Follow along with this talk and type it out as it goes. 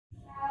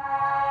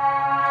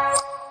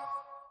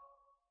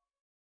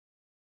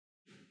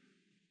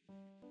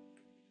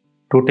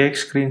To take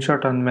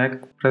screenshot on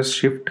Mac, press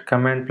Shift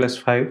Command plus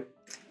 5.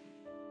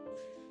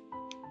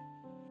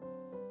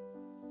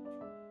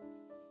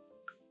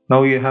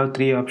 Now you have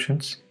three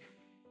options.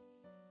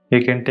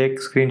 You can take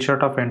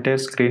screenshot of entire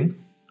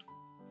screen.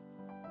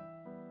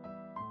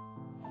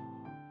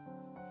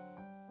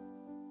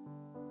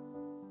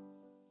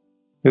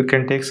 You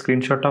can take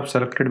screenshot of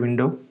selected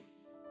window.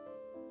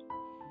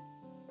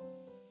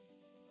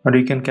 Or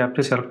you can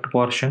capture select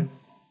portion.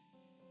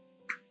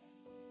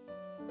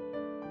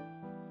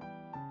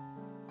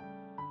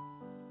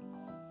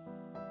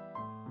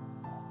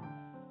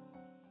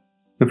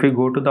 If we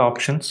go to the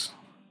options,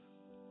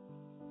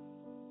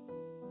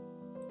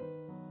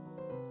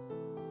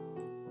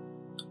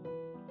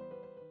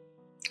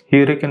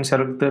 here you can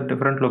select the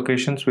different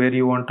locations where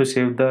you want to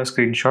save the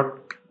screenshot.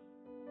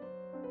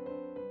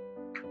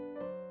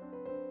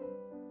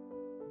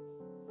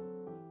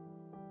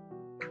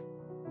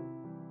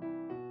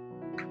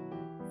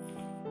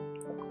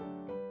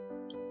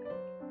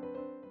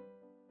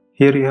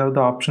 Here you have the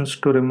options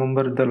to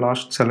remember the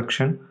last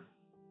selection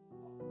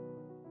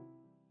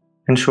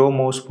and show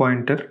mouse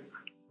pointer.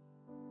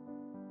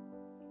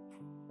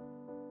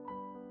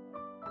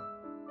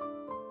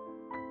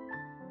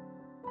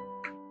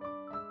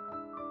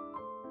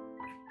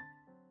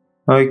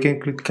 Now you can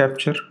click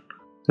capture.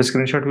 The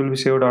screenshot will be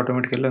saved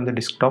automatically on the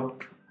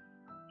desktop.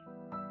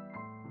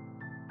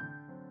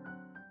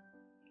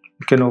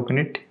 You can open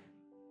it.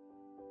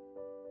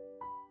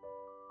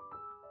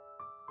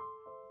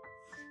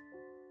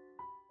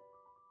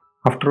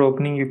 After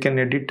opening, you can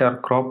edit or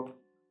crop.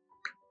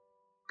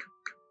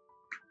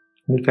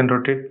 You can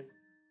rotate.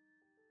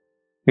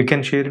 You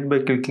can share it by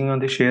clicking on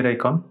the share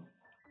icon.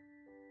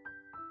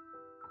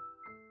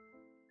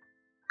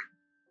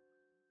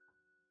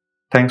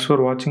 Thanks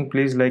for watching.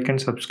 Please like and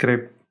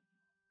subscribe.